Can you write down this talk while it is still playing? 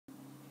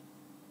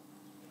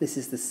This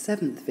is the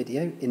 7th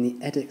video in the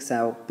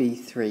EDEXCEL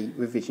B3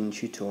 revision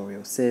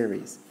tutorial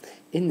series.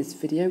 In this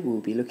video we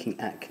will be looking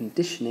at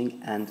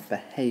conditioning and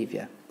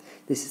behaviour.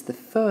 This is the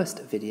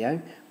first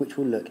video which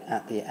will look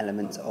at the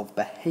elements of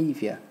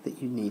behaviour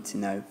that you need to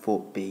know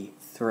for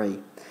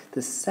B3.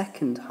 The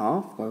second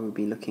half, where we'll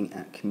be looking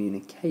at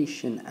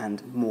communication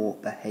and more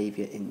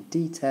behaviour in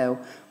detail,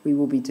 we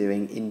will be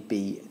doing in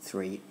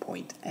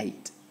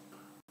B3.8.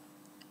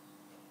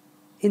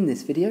 In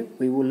this video,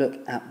 we will look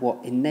at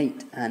what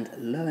innate and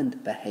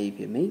learned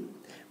behaviour mean.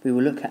 We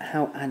will look at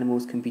how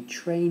animals can be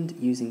trained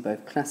using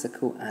both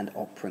classical and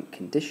operant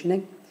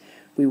conditioning.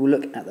 We will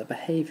look at the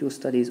behavioural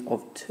studies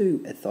of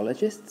two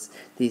ethologists.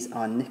 These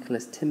are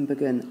Nicholas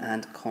Tinbergen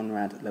and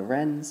Konrad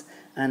Lorenz.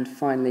 And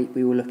finally,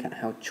 we will look at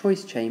how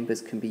choice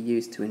chambers can be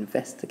used to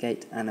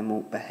investigate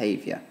animal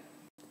behaviour.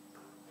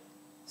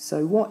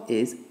 So what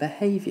is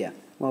behaviour?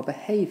 Well,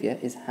 behaviour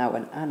is how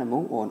an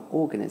animal or an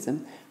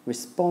organism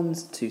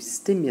responds to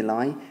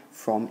stimuli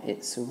from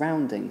its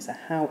surroundings, so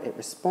how it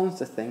responds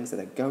to things that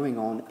are going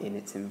on in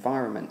its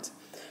environment.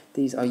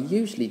 These are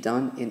usually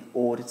done in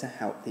order to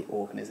help the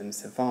organism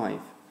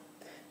survive.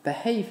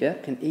 Behaviour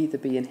can either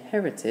be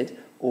inherited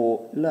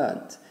or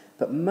learnt,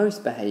 but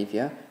most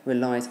behaviour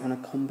relies on a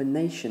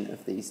combination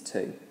of these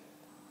two.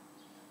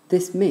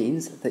 This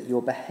means that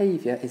your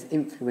behaviour is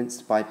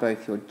influenced by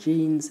both your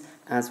genes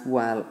as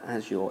well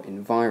as your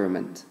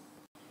environment.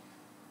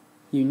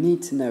 You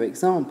need to know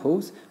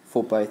examples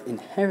for both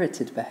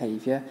inherited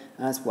behaviour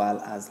as well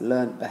as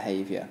learnt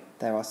behaviour.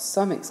 There are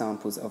some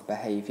examples of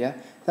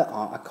behaviour that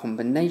are a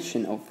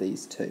combination of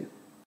these two.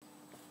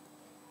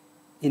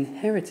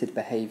 Inherited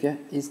behaviour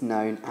is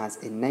known as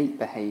innate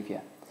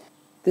behaviour.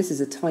 This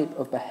is a type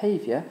of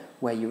behaviour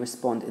where you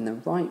respond in the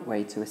right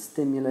way to a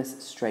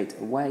stimulus straight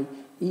away,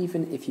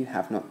 even if you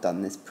have not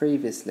done this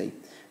previously.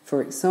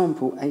 For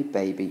example, a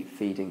baby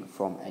feeding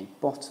from a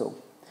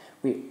bottle.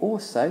 We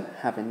also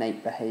have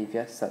innate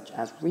behaviour such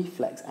as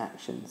reflex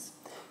actions.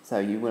 So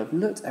you will have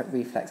looked at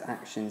reflex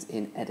actions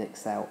in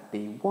EDEXCEL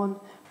B1.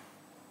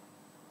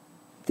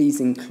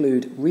 These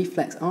include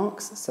reflex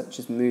arcs, such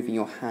as moving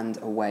your hand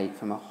away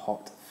from a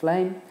hot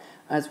flame,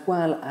 as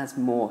well as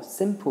more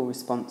simple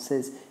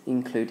responses,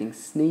 including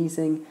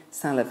sneezing,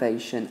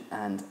 salivation,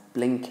 and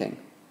blinking.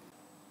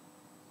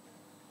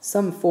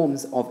 Some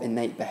forms of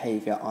innate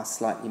behaviour are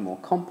slightly more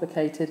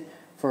complicated.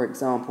 For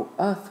example,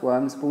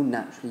 earthworms will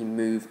naturally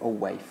move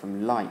away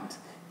from light.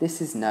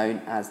 This is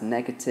known as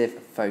negative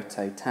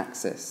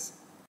phototaxis.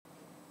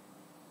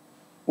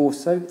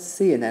 Also,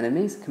 sea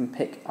anemones can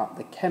pick up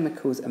the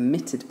chemicals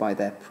emitted by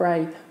their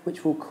prey,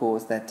 which will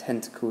cause their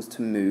tentacles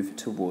to move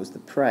towards the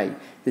prey.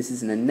 This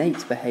is an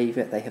innate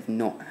behaviour, they have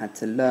not had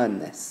to learn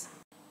this.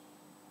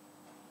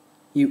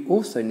 You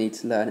also need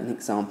to learn an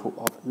example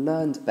of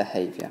learned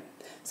behaviour.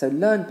 So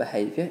learned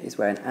behaviour is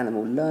where an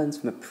animal learns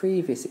from a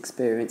previous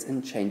experience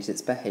and changes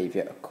its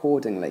behaviour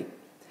accordingly.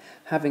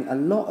 Having a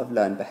lot of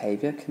learned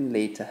behaviour can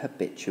lead to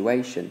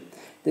habituation.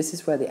 This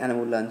is where the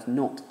animal learns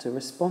not to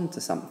respond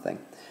to something.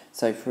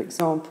 So for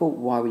example,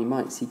 why we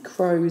might see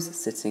crows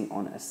sitting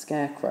on a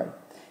scarecrow.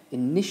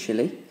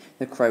 Initially,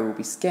 the crow will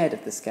be scared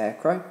of the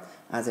scarecrow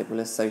as it will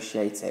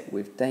associate it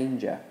with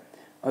danger.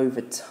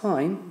 Over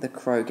time, the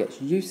crow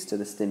gets used to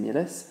the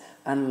stimulus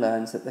and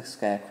learns that the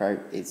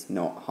scarecrow is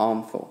not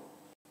harmful.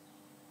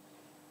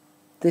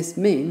 This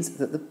means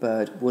that the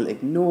bird will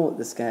ignore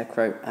the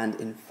scarecrow and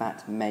in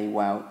fact may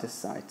well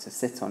decide to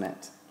sit on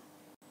it.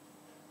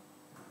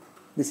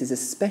 This is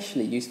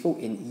especially useful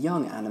in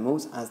young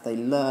animals as they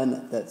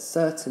learn that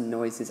certain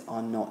noises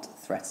are not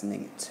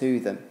threatening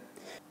to them.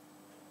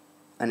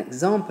 An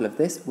example of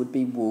this would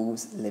be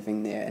wolves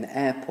living near an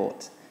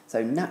airport.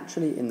 So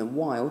naturally in the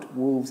wild,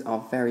 wolves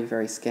are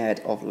very scared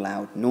of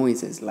loud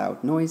noises.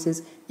 Loud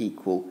noises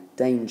equal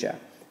danger.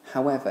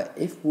 However,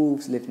 if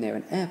wolves live near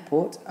an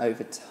airport,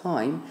 over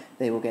time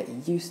they will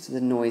get used to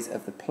the noise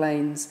of the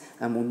planes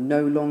and will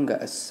no longer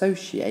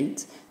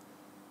associate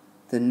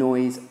the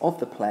noise of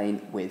the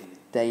plane with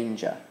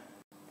danger.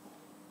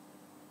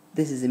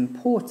 This is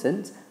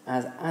important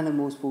as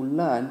animals will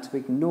learn to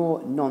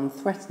ignore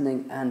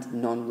non-threatening and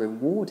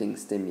non-rewarding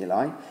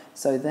stimuli,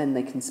 so then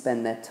they can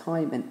spend their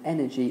time and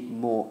energy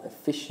more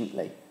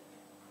efficiently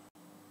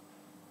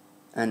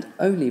and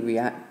only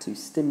react to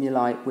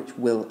stimuli which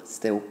will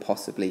still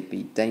possibly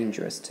be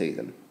dangerous to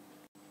them.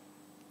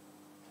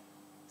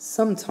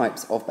 Some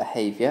types of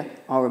behaviour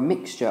are a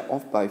mixture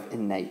of both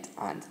innate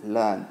and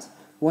learnt.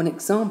 One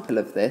example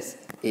of this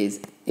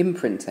is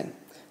imprinting.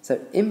 So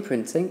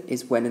imprinting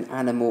is when an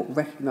animal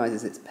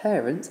recognises its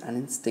parents and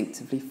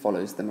instinctively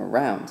follows them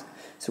around.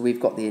 So we've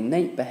got the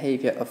innate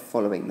behaviour of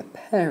following the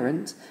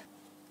parent,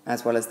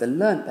 as well as the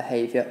learnt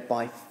behaviour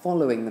by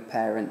following the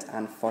parent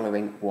and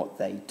following what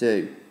they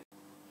do.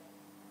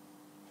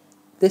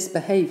 This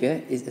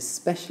behaviour is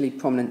especially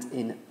prominent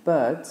in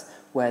birds,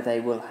 where they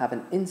will have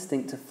an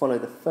instinct to follow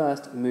the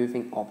first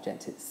moving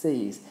object it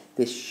sees.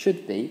 This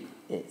should be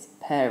its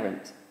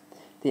parent.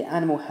 The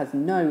animal has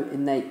no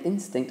innate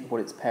instinct of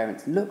what its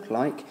parents look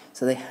like,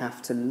 so they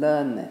have to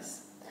learn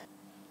this.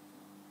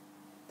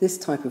 This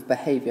type of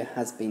behaviour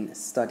has been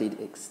studied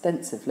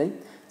extensively,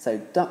 so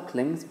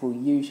ducklings will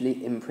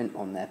usually imprint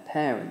on their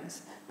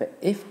parents. But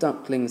if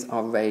ducklings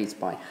are raised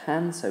by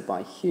hand, so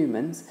by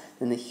humans,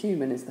 then the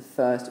human is the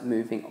first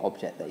moving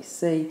object they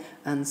see,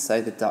 and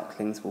so the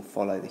ducklings will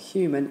follow the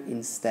human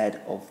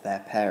instead of their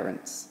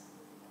parents.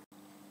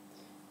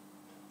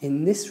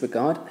 In this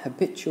regard,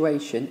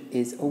 habituation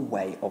is a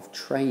way of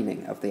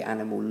training, of the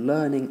animal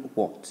learning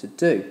what to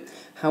do.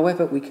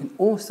 However, we can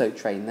also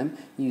train them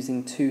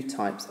using two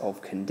types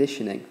of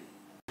conditioning.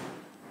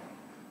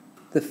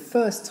 The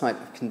first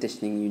type of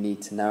conditioning you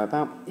need to know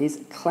about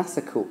is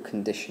classical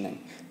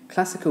conditioning.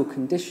 Classical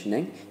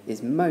conditioning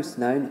is most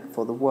known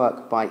for the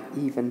work by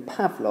Ivan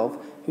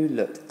Pavlov, who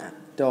looked at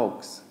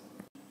dogs.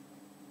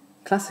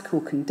 Classical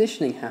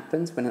conditioning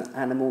happens when an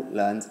animal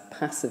learns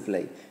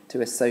passively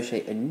to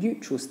associate a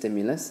neutral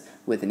stimulus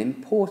with an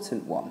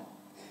important one.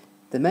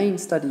 The main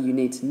study you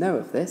need to know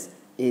of this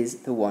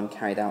is the one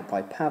carried out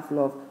by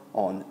Pavlov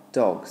on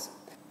dogs.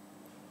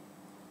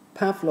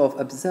 Pavlov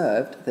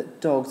observed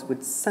that dogs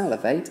would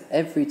salivate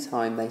every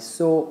time they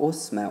saw or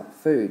smelt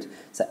food,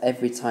 so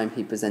every time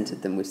he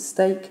presented them with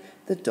steak,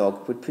 the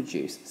dog would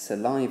produce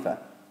saliva.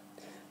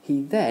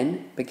 He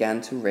then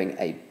began to ring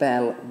a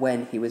bell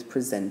when he was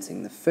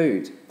presenting the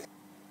food.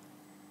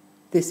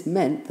 This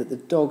meant that the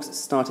dogs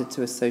started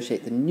to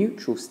associate the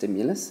neutral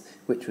stimulus,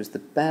 which was the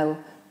bell,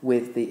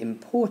 with the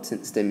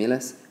important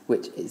stimulus,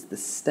 which is the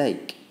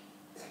steak.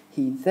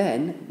 He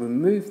then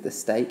removed the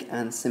steak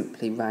and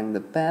simply rang the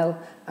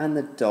bell, and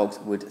the dogs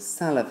would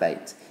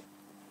salivate.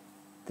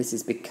 This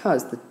is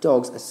because the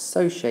dogs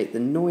associate the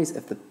noise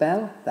of the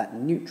bell, that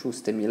neutral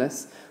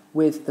stimulus,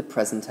 with the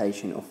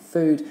presentation of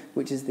food,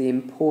 which is the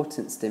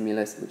important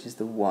stimulus, which is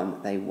the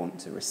one they want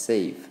to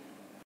receive.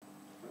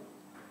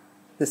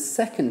 The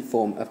second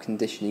form of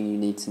conditioning you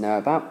need to know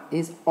about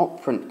is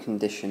operant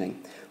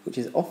conditioning, which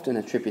is often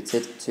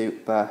attributed to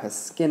Burrhus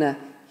Skinner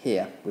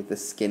here with the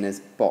Skinner's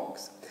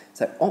box.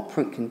 So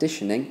operant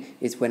conditioning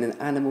is when an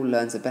animal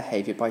learns a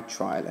behaviour by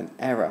trial and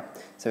error.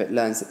 So it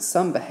learns that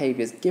some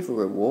behaviours give a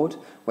reward,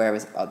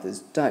 whereas others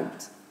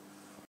don't.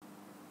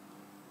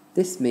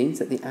 This means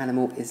that the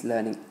animal is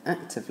learning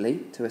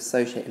actively to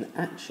associate an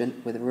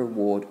action with a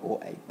reward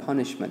or a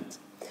punishment.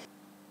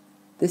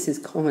 This is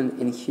common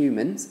in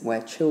humans,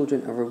 where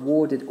children are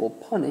rewarded or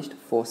punished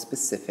for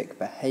specific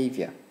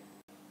behaviour.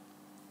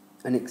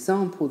 An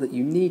example that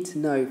you need to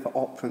know for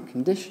operant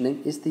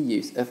conditioning is the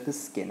use of the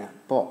Skinner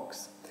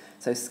box.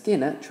 So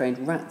Skinner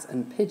trained rats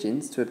and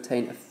pigeons to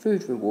obtain a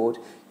food reward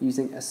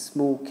using a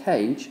small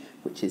cage,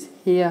 which is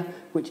here,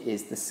 which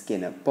is the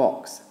Skinner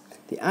box.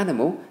 The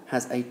animal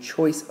has a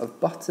choice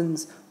of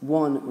buttons,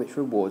 one which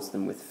rewards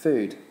them with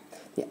food.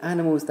 The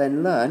animals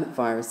then learn,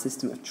 via a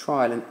system of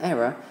trial and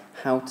error,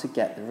 how to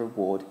get the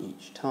reward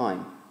each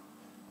time.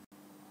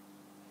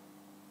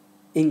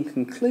 In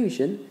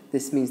conclusion,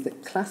 this means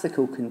that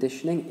classical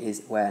conditioning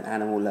is where an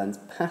animal learns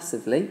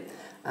passively,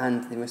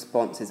 and the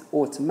response is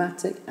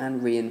automatic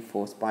and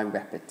reinforced by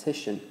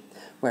repetition.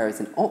 Whereas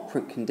in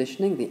operant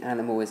conditioning, the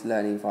animal is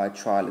learning via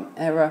trial and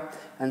error,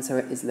 and so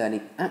it is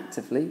learning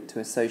actively to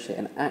associate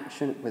an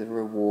action with a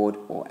reward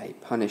or a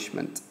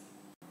punishment.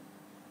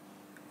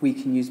 We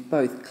can use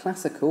both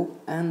classical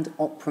and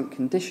operant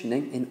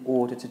conditioning in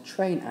order to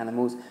train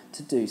animals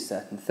to do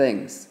certain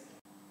things.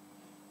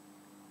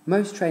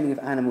 Most training of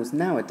animals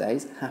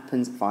nowadays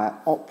happens via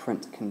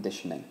operant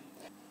conditioning.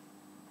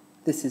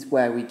 This is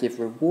where we give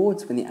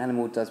rewards when the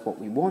animal does what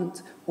we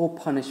want, or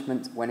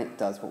punishment when it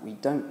does what we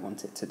don't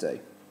want it to do.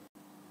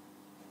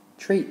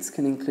 Treats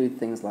can include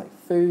things like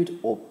food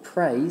or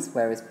praise,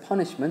 whereas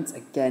punishments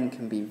again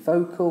can be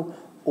vocal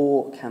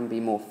or can be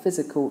more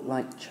physical,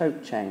 like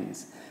choke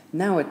chains.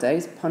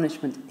 Nowadays,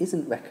 punishment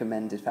isn't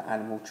recommended for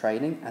animal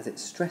training as it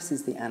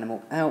stresses the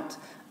animal out,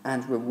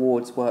 and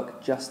rewards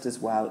work just as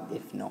well,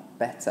 if not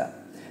better.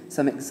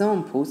 Some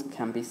examples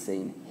can be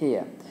seen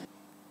here.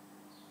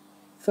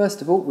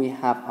 First of all, we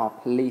have our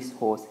police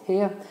horse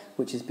here,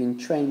 which has been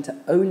trained to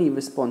only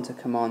respond to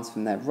commands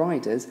from their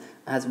riders,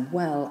 as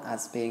well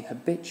as being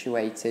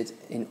habituated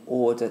in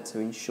order to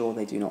ensure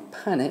they do not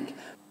panic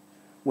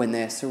when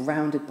they are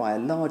surrounded by a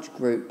large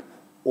group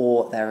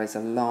or there is a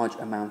large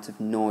amount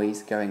of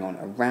noise going on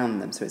around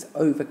them. So it's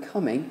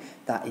overcoming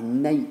that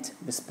innate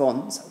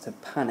response to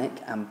panic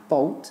and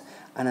bolt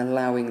and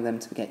allowing them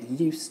to get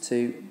used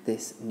to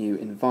this new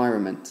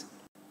environment.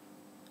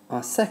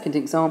 Our second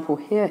example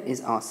here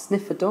is our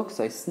sniffer dog.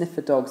 So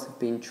sniffer dogs have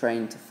been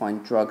trained to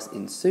find drugs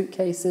in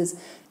suitcases.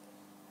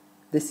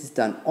 This is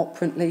done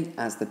operantly,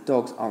 as the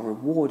dogs are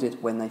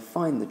rewarded when they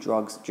find the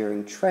drugs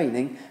during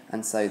training,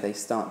 and so they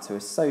start to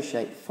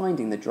associate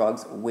finding the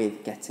drugs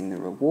with getting the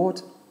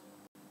reward.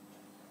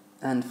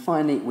 And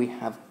finally, we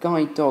have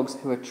guide dogs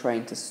who are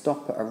trained to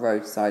stop at a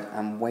roadside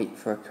and wait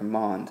for a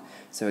command.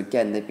 So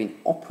again, they've been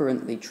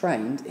operantly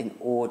trained in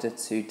order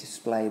to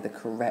display the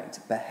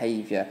correct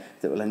behaviour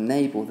that will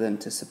enable them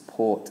to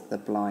support the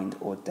blind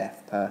or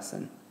deaf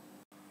person.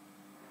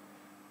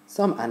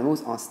 Some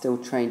animals are still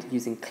trained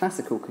using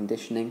classical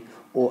conditioning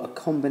or a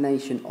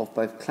combination of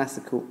both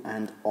classical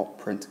and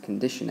operant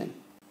conditioning.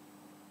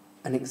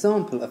 An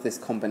example of this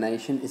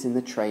combination is in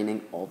the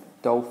training of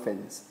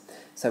dolphins.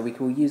 So we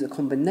will use a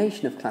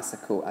combination of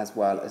classical as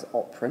well as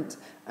operant,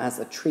 as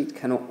a treat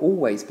cannot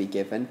always be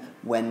given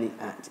when the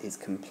act is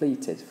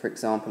completed. For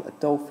example, a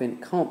dolphin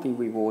can't be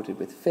rewarded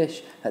with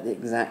fish at the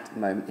exact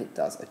moment it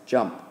does a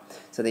jump.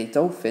 So the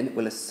dolphin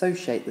will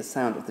associate the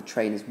sound of the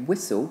trainer's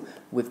whistle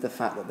with the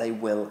fact that they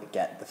will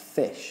get the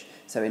fish.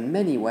 So in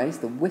many ways,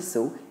 the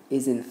whistle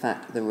is in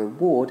fact the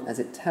reward, as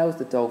it tells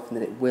the dolphin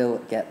that it will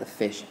get the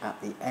fish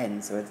at the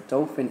end. So the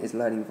dolphin is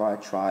learning via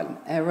trial and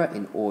error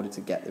in order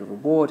to get the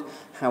reward.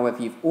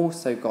 However, you've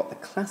also got the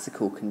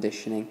classical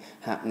conditioning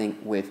happening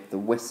with the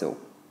whistle.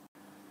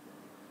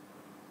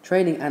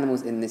 Training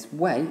animals in this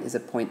way is a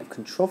point of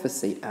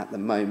controversy at the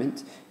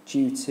moment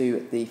due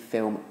to the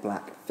film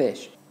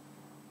Blackfish.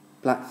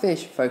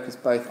 Blackfish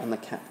focused both on the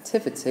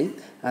captivity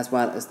as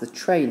well as the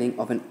training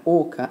of an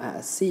orca at a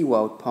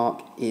SeaWorld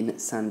park in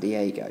San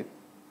Diego.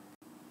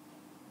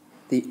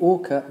 The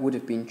orca would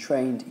have been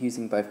trained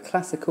using both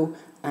classical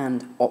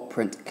and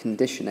operant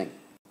conditioning.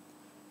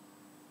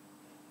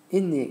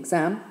 In the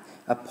exam,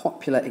 a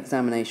popular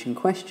examination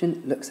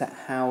question looks at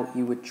how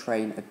you would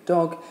train a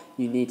dog.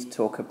 You need to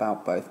talk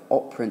about both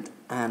operant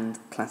and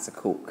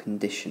classical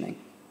conditioning.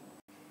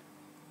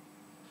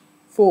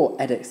 For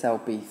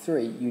EDEXCEL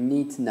B3, you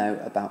need to know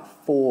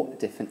about 4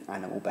 different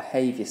animal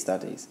behaviour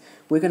studies.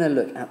 We're going to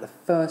look at the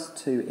first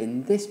 2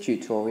 in this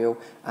tutorial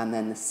and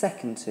then the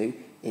second 2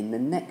 in the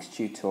next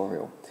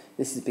tutorial.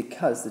 This is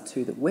because the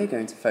 2 that we're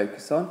going to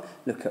focus on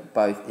look at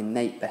both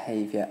innate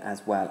behaviour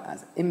as well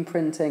as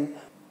imprinting,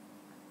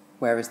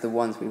 whereas the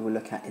ones we will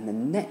look at in the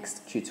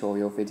next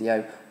tutorial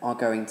video are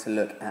going to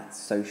look at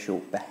social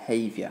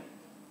behaviour.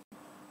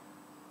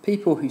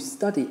 People who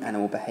study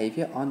animal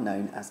behaviour are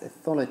known as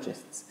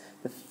ethologists.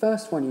 The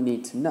first one you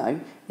need to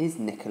know is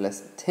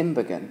Nicholas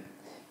Tinbergen.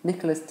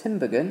 Nicholas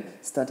Tinbergen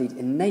studied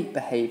innate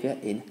behaviour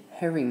in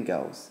herring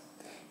gulls.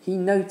 He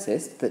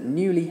noticed that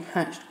newly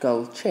hatched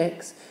gull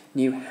chicks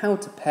knew how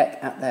to peck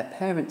at their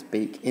parent's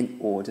beak in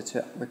order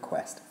to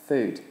request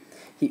food.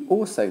 He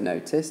also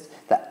noticed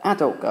that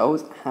adult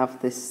gulls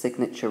have this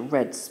signature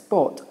red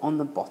spot on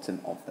the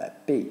bottom of their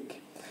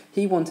beak.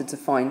 He wanted to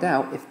find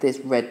out if this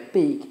red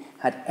beak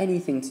had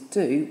anything to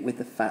do with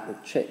the fact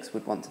that chicks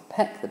would want to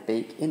peck the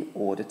beak in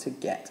order to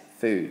get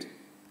food.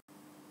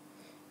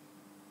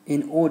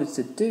 In order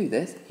to do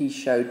this, he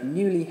showed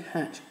newly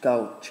hatched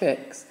gull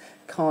chicks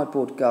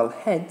cardboard gull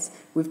heads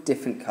with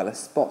different colour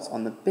spots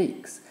on the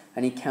beaks,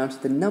 and he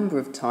counted the number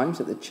of times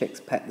that the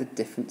chicks pecked the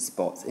different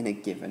spots in a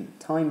given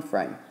time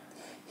frame.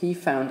 He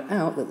found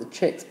out that the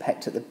chicks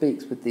pecked at the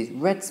beaks with these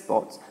red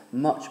spots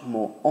much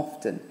more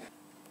often.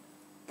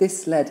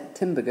 This led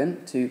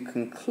Tinbergen to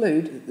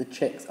conclude that the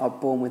chicks are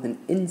born with an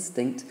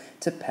instinct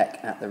to peck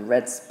at the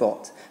red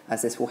spot,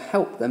 as this will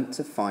help them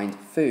to find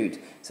food.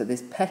 So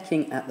this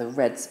pecking at the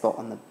red spot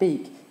on the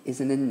beak is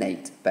an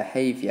innate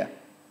behaviour.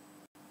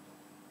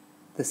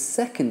 The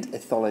second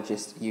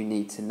ethologist you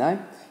need to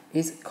know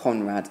is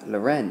Konrad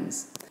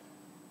Lorenz.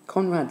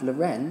 Konrad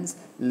Lorenz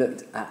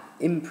looked at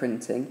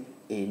imprinting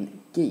in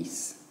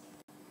geese.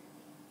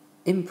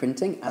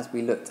 Imprinting, as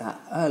we looked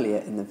at earlier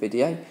in the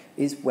video,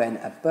 is when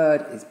a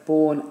bird is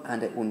born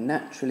and it will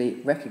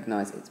naturally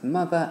recognise its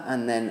mother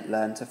and then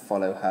learn to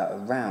follow her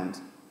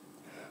around.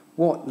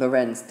 What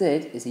Lorenz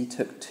did is he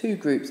took 2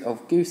 groups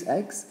of goose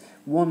eggs,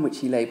 one which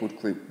he labelled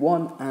group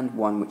 1 and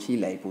one which he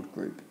labelled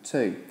group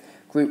 2.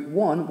 Group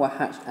 1 were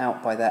hatched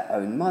out by their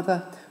own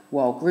mother,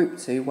 while group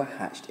 2 were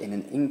hatched in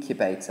an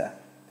incubator.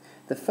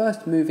 The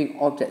first moving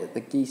object that the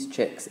geese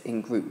chicks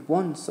in group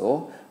 1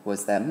 saw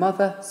was their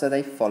mother, so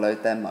they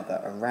followed their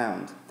mother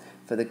around.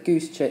 For the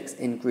goose chicks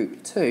in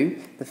group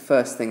 2, the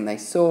first thing they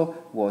saw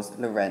was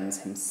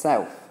Lorenz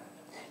himself.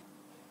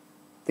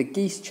 The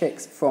geese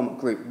chicks from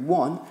group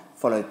 1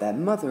 followed their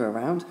mother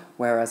around,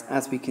 whereas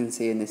as we can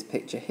see in this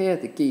picture here,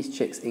 the geese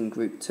chicks in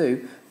group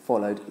 2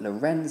 followed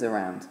Lorenz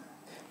around.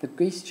 The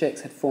geese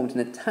chicks had formed an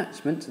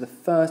attachment to the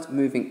first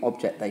moving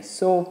object they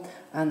saw,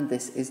 and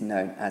this is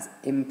known as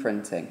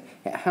imprinting.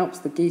 It helps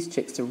the geese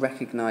chicks to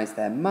recognise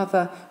their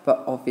mother,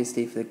 but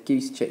obviously for the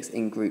goose chicks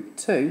in group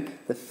 2,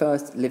 the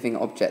first living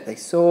object they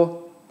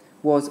saw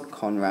was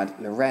Konrad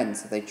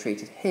Lorenz, so they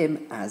treated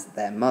him as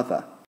their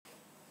mother.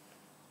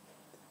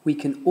 We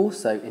can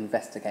also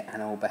investigate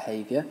animal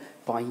behaviour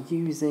by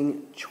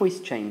using choice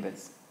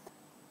chambers.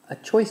 A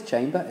choice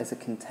chamber is a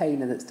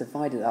container that's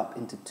divided up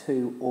into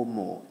 2 or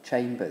more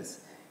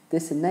chambers.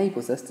 This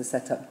enables us to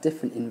set up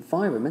different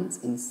environments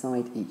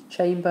inside each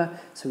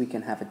chamber, so we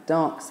can have a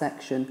dark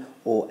section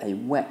or a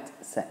wet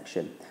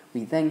section.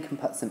 We then can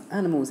put some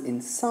animals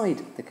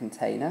inside the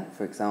container,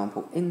 for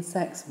example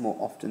insects, more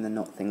often than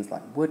not things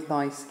like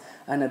woodlice,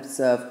 and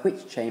observe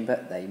which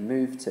chamber they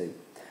move to.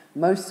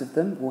 Most of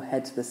them will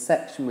head to the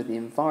section with the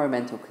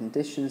environmental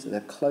conditions that are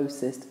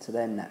closest to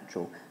their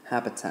natural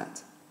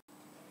habitat.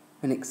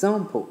 An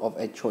example of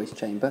a choice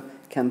chamber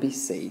can be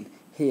seen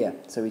here.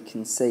 So we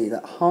can see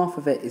that half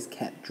of it is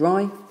kept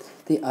dry,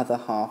 the other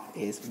half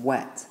is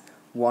wet.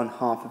 One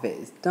half of it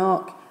is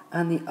dark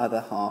and the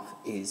other half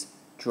is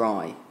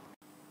dry.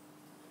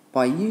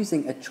 By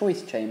using a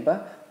choice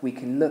chamber, we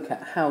can look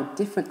at how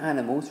different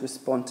animals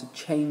respond to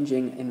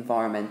changing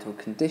environmental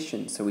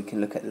conditions. So we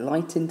can look at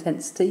light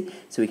intensity,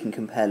 so we can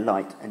compare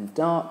light and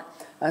dark,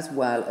 as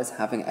well as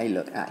having a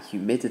look at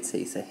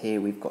humidity. So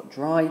here we've got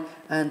dry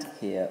and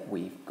here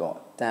we've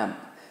got damp.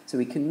 So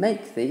we can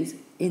make these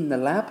in the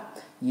lab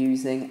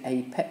using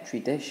a Petri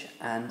dish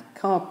and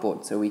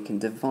cardboard. So we can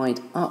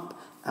divide up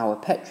our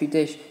Petri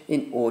dish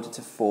in order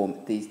to form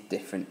these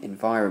different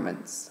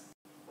environments.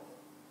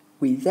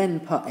 We then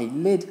put a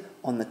lid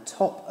on the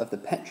top of the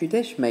Petri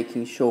dish,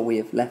 making sure we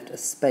have left a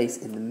space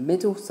in the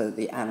middle so that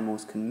the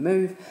animals can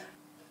move,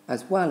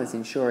 as well as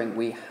ensuring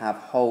we have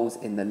holes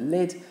in the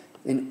lid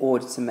in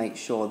order to make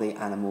sure the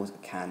animals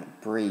can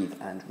breathe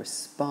and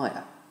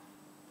respire.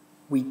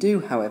 We do,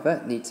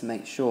 however, need to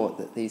make sure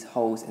that these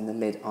holes in the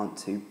lid aren't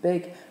too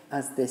big,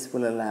 as this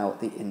will allow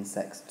the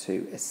insects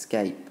to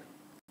escape.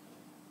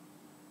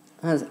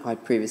 As I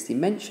previously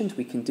mentioned,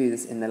 we can do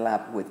this in the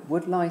lab with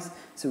woodlice,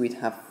 so we'd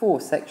have 4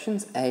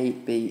 sections, A,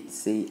 B,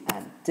 C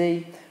and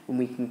D, and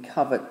we can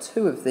cover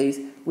 2 of these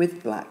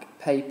with black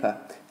paper,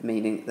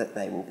 meaning that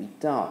they will be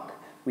dark.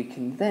 We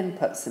can then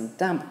put some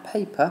damp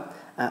paper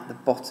at the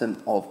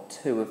bottom of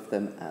 2 of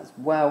them as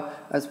well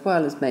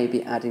as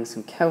maybe adding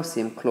some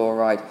calcium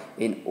chloride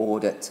in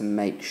order to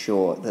make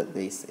sure that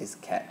this is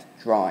kept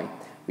dry.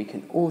 We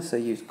can also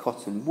use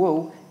cotton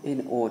wool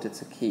in order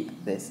to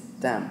keep this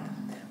damp.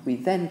 We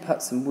then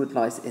put some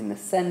woodlice in the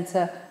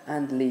centre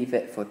and leave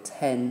it for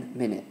 10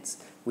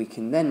 minutes. We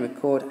can then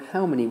record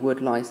how many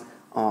woodlice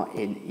are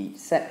in each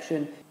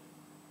section,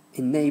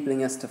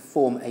 enabling us to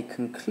form a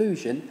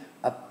conclusion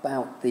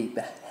about the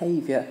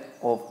behaviour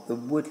of the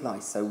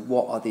woodlice. So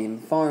what are the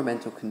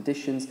environmental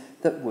conditions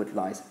that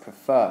woodlice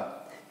prefer?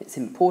 It's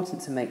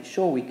important to make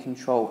sure we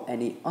control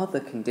any other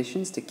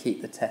conditions to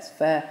keep the test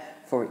fair.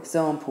 For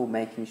example,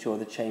 making sure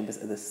the chambers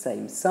are the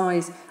same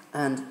size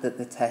and that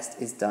the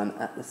test is done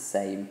at the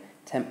same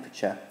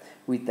temperature.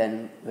 We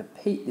then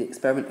repeat the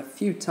experiment a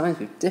few times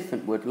with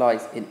different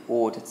woodlice in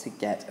order to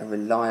get a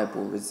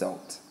reliable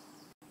result.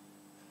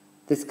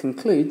 This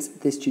concludes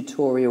this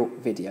tutorial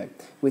video.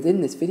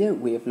 Within this video,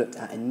 we have looked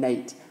at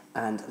innate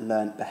and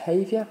learned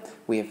behaviour.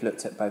 We have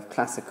looked at both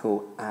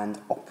classical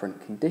and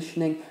operant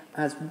conditioning,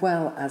 as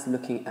well as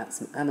looking at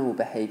some animal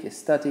behaviour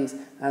studies,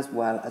 as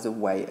well as a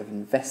way of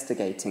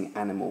investigating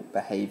animal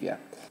behaviour.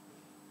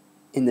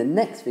 In the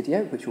next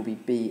video, which will be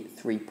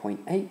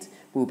B3.8,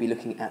 we'll be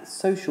looking at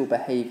social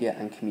behaviour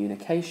and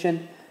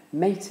communication,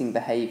 mating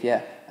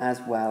behaviour,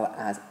 as well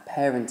as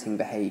parenting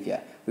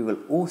behaviour. We will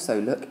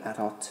also look at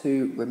our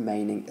 2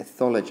 remaining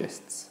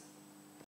ethologists.